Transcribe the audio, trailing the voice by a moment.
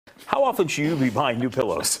How often should you be buying new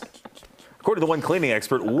pillows? According to one cleaning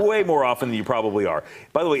expert, way more often than you probably are.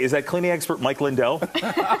 By the way, is that cleaning expert Mike Lindell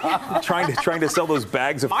trying to sell those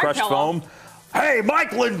bags of crushed foam? Hey,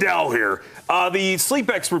 Mike Lindell here. The sleep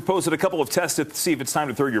expert posted a couple of tests to see if it's time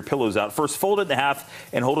to throw your pillows out. First, fold it in half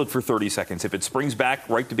and hold it for 30 seconds. If it springs back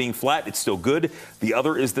right to being flat, it's still good. The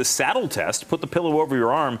other is the saddle test. Put the pillow over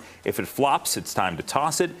your arm. If it flops, it's time to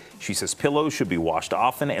toss it. She says pillows should be washed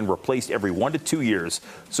often and replaced every 1 to 2 years.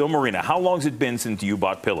 So, Marina, how long has it been since you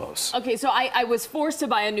bought pillows? Okay, so I was forced to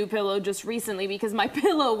buy a new pillow just recently because my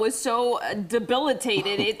pillow was so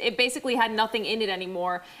debilitated. It basically had nothing in it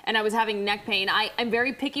anymore, and I was having neck pain. I'm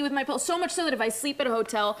very picky with my pillows, so much so that if I sleep at a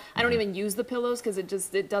hotel, I don't even use the pillows because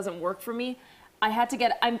it doesn't work for me. I had to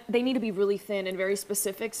get, they need to be really thin and very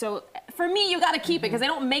specific. So for me, you got to keep it because they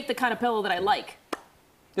don't make the kind of pillow that I like.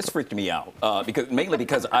 This freaked me out mainly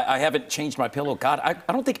because I haven't changed my pillow. God, I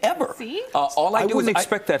don't think ever. See? All I do wouldn't is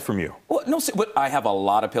expect that from you. Well, no, see, I have a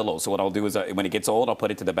lot of pillows. So what I'll do is when it gets old, I'll put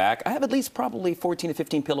it to the back. I have at least probably 14 to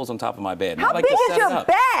 15 pillows on top of my bed. How big is your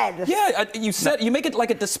bed? Yeah, you make it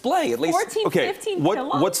like a display at least. 14, 15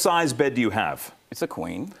 pillows? What size bed do you have? It's a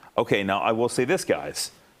queen. Okay, now I will say this,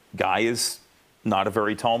 guys. Guy is not a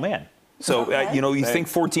very tall man. So, you think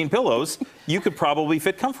 14 pillows, you could probably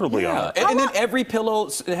fit comfortably on it. And then every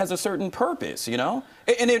pillow has a certain purpose, you know?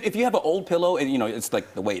 And if you have an old pillow and, it's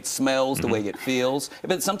like the way it smells, the way it feels.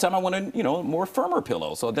 But sometimes I want a, more firmer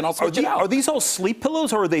pillow. So then I'll switch it out. Are these all sleep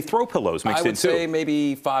pillows or are they throw pillows mixed in too? I would say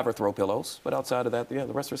maybe 5 are throw pillows. But outside of that, the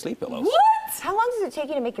rest are sleep pillows. What? How long does it take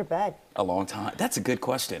you to make your bed? A long time. That's a good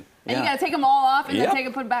question. And you got to take them all off and then take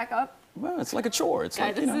them put back up? Well, it's like a chore. It's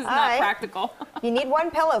like, this is not practical. You need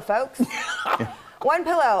one pillow, folks. One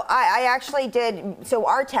pillow. I actually did, so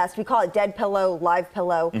our test, we call it dead pillow, live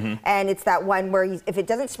pillow, and it's that one where if it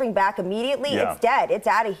doesn't spring back immediately, it's dead. It's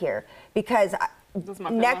out of here. Because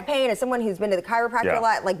neck pain, as someone who's been to the chiropractor a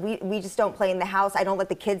lot, like we just don't play in the house. I don't let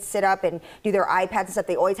the kids sit up and do their iPads and stuff.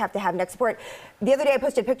 They always have to have neck support. The other day I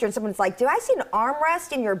posted a picture and someone's like, do I see an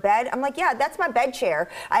armrest in your bed? I'm like, yeah, that's my bed chair.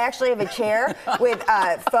 I actually have a chair with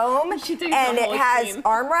foam and it has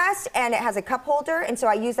armrest and it has a cup holder. And so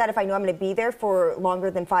I use that if I know I'm going to be there for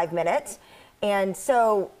longer than 5 minutes. And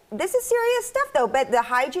so this is serious stuff, though, but the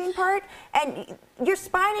hygiene part and your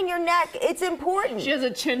spine and your neck, it's important. She has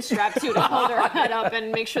a chin strap, too, to hold her head up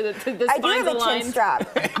and make sure that the spine's aligned. I do have a chin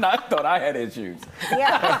strap. And I thought I had issues.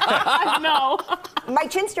 Yeah. No. My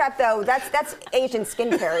chin strap, though, that's Asian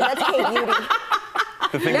skincare. That's K-beauty.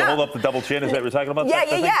 The thing to hold up the double chin, is that what you're talking about? Yeah.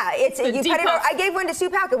 It's you put it. I gave one to Sue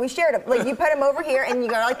Palka. We shared them. Like you put them over here, and you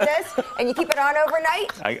go like this, and you keep it on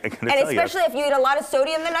overnight. And especially if you eat a lot of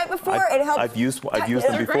sodium the night before, it helps. I've used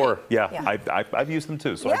them before. Yeah. I've used them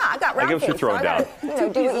too. So I got round I get what you're throwing down. Do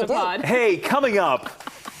what you do. Hey, coming up.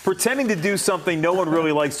 Pretending to do something no one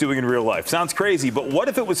really likes doing in real life. Sounds crazy, but what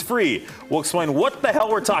if it was free? We'll explain what the hell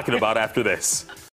we're talking about after this.